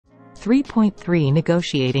3.3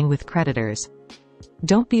 Negotiating with creditors.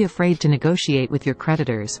 Don't be afraid to negotiate with your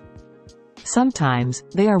creditors. Sometimes,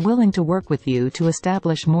 they are willing to work with you to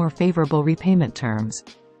establish more favorable repayment terms.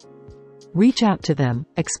 Reach out to them,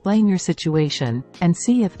 explain your situation, and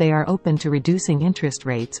see if they are open to reducing interest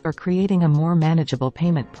rates or creating a more manageable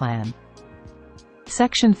payment plan.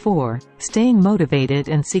 Section 4. Staying motivated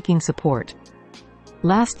and seeking support.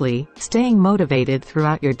 Lastly, staying motivated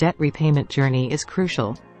throughout your debt repayment journey is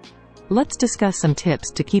crucial. Let's discuss some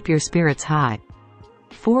tips to keep your spirits high.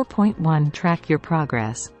 4.1 Track your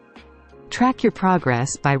progress. Track your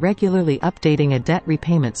progress by regularly updating a debt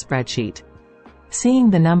repayment spreadsheet. Seeing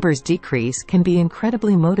the numbers decrease can be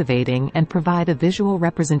incredibly motivating and provide a visual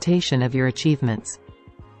representation of your achievements.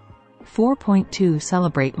 4.2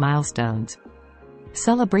 Celebrate milestones.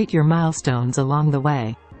 Celebrate your milestones along the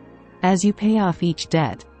way. As you pay off each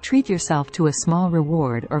debt, treat yourself to a small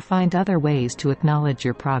reward or find other ways to acknowledge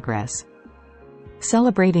your progress.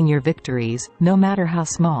 Celebrating your victories, no matter how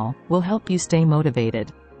small, will help you stay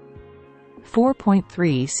motivated.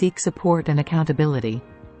 4.3 Seek support and accountability.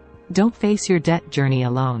 Don't face your debt journey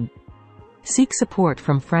alone. Seek support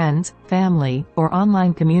from friends, family, or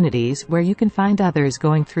online communities where you can find others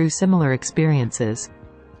going through similar experiences.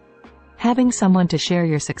 Having someone to share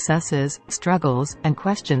your successes, struggles, and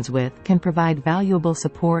questions with can provide valuable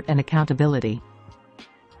support and accountability.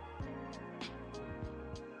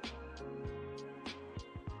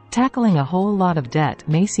 Tackling a whole lot of debt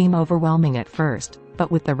may seem overwhelming at first,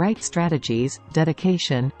 but with the right strategies,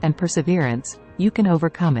 dedication, and perseverance, you can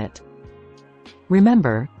overcome it.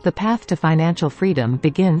 Remember, the path to financial freedom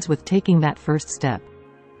begins with taking that first step.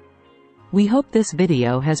 We hope this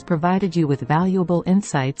video has provided you with valuable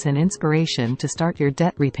insights and inspiration to start your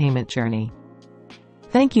debt repayment journey.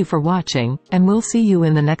 Thank you for watching, and we'll see you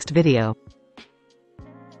in the next video.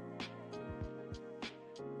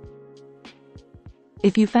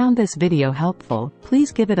 If you found this video helpful,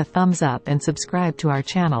 please give it a thumbs up and subscribe to our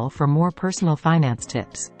channel for more personal finance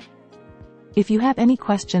tips. If you have any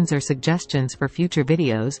questions or suggestions for future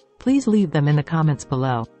videos, please leave them in the comments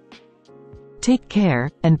below. Take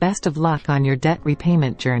care, and best of luck on your debt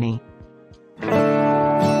repayment journey.